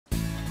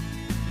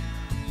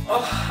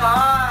Oh,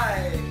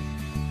 hi!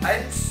 I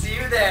didn't see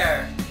you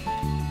there.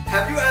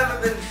 Have you ever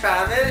been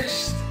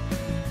famished?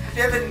 Have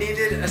you ever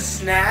needed a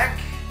snack?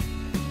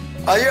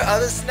 Are your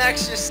other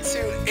snacks just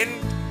too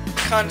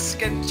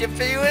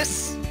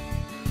inconspicuous?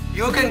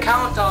 You can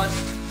count on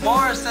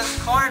Morrison's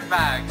Corn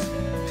Bags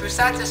to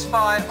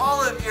satisfy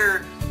all of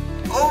your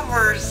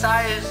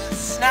oversized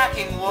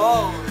snacking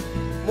woes.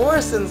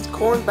 Morrison's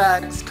Corn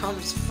Bags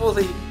comes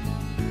fully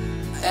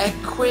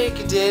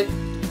equipped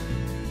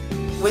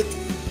with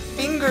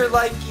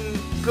finger-liking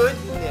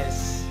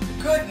goodness.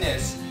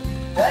 Goodness,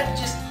 that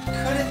just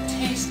couldn't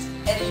taste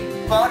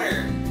any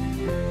butter.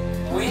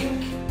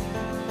 Wink.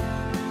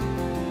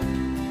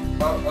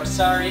 Oh,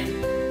 sorry.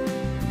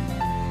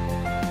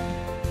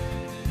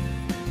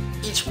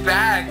 Each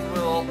bag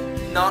will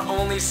not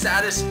only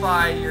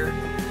satisfy your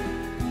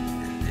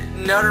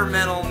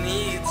nutrimental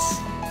needs,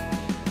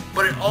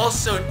 but it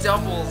also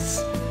doubles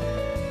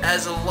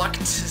as a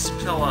Luctus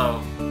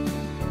pillow.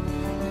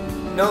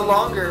 No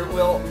longer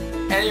will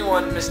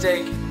anyone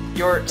mistake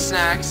your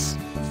snacks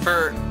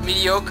for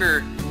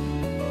mediocre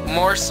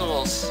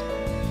morsels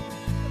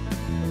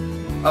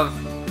of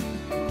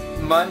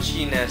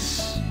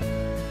munchiness.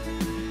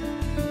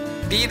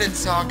 Be the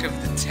talk of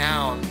the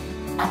town.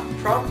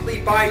 Promptly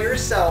buy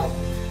yourself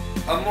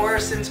a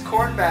Morrison's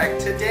Corn Bag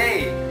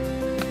today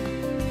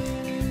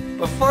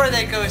before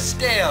they go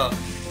stale.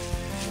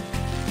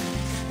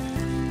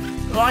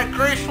 Like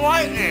grease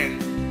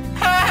lightning.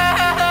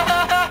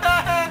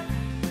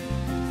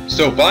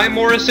 So buy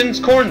Morrison's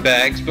Corn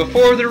Bags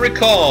before they're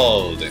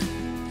recalled.